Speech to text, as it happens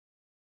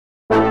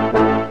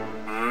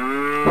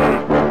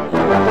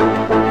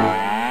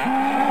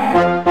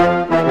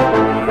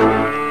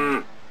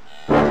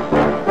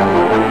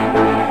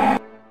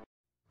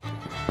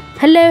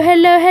Hello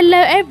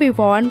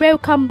everyone,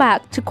 welcome back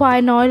to ควาย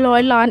น้อยร้อ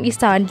ยล้านอี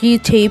สาน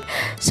YouTube.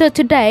 So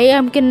today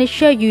I'm gonna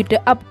show you the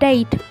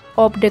update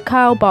of the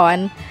cow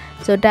barn.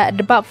 So that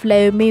the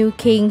buffalo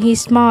milking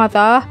his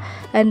mother,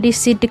 and this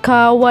is the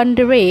cow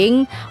wondering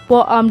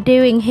what I'm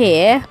doing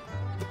here.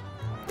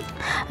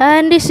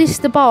 And this is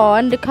the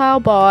barn, the cow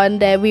barn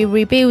that we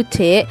rebuilt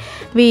it.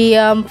 We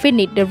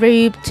finished the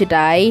roof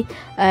today,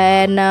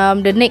 and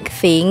the next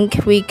thing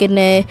we're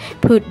gonna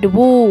put the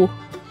wool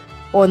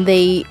on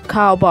the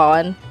cow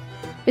barn.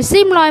 It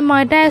seems like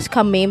my dad's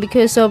coming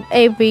because of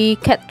every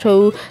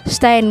cattle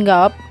standing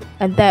up,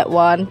 and that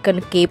one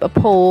gonna give a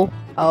pull.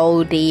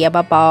 Oh dear,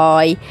 bye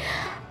bye.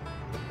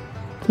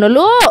 No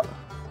look,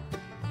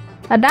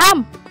 Adam.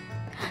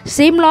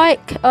 Seem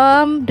like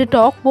the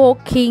dog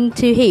walking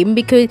to him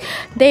because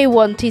they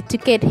wanted to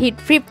get his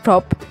flip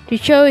flop to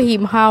show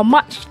him how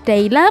much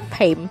they love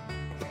him.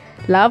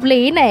 Lovely,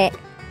 innit?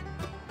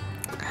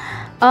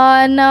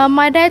 And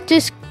my dad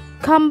just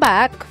come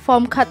back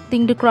from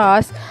cutting the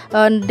grass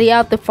on the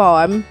other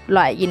farm.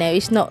 Like, you know,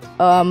 it's not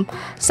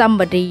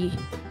somebody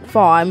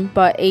farm,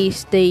 but it's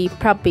the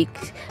public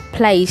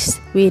place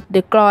with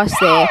the grass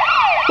there.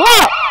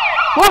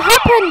 What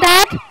happened,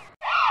 Dad?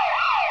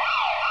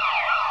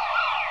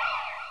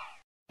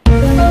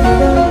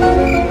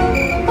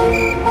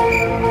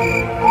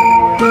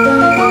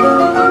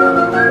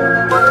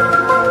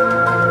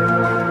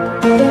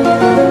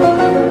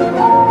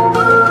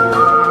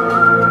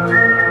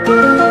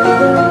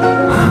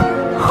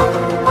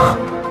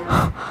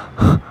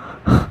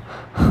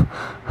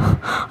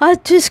 I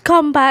just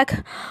come back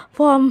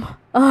from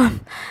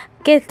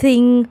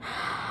getting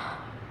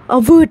a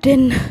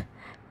wooden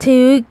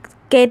to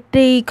get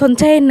the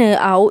container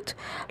out.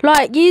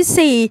 Like you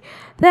see,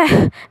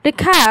 the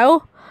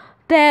cow,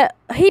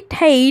 his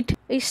head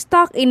is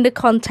stuck in the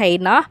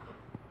container.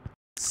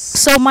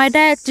 So my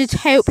dad just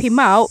help him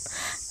out,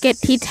 get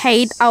his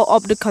head out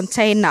of the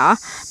container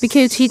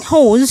because his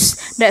horns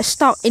that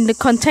stuck in the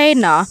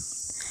container.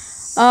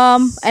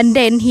 And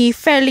then he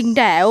falling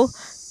down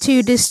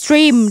to the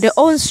stream, the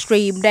old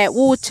stream that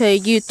water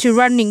used to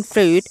running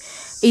through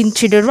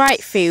into the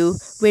right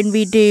field when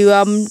we do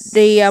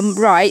the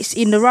rights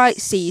in the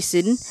right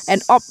season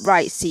and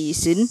upright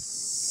season.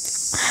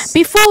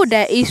 Before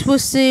that, it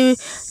was a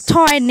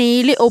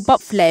tiny little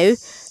buffalo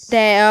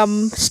that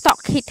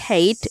stuck his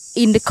head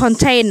in the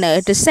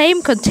container, the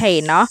same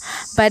container,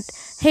 but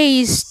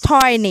he's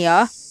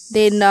tinier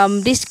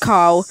than this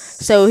cow,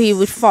 so he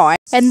was fine.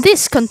 And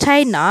this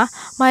container,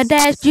 my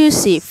dad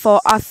used it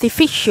for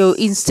artificial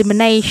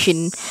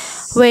insemination.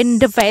 When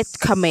the vet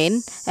come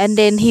in, and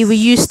then he will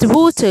use the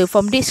water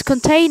from this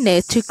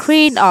container to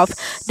clean off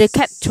the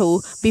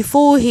cattle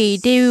before he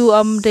do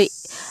the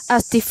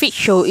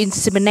artificial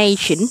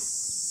insemination.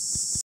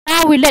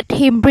 Now we let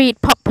him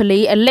breathe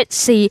properly, and let's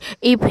see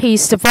if he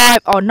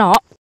survived or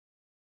not.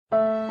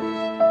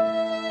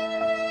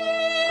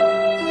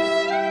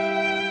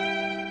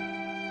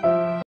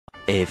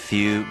 A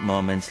few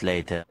moments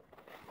later.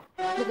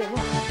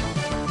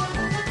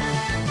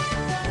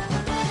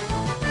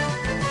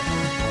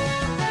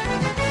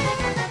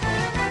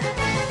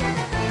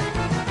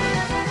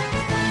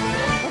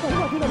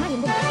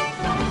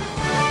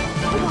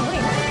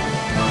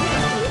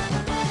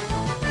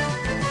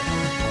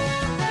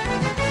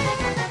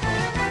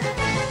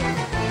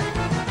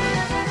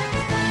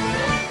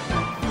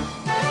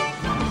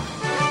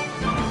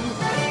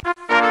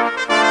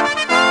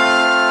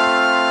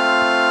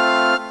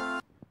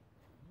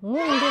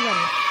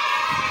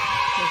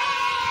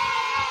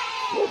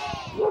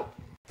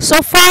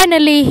 So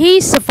finally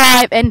he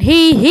survived, and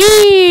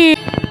he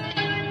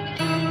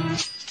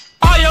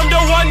I am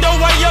the one, the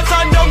way your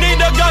son don't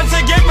need a gun to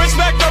get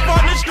respect up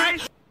on the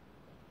street.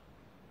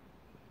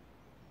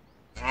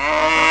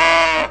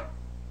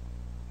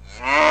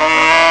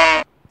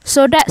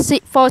 So that's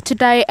it for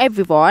today,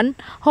 everyone.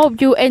 Hope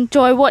you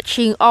enjoy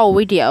watching our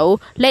video.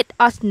 Let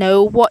us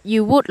know what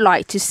you would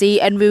like to see,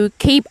 and we'll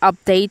keep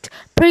update.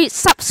 Please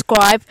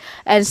subscribe,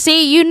 and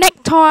see you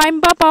next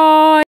time. Bye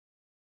bye.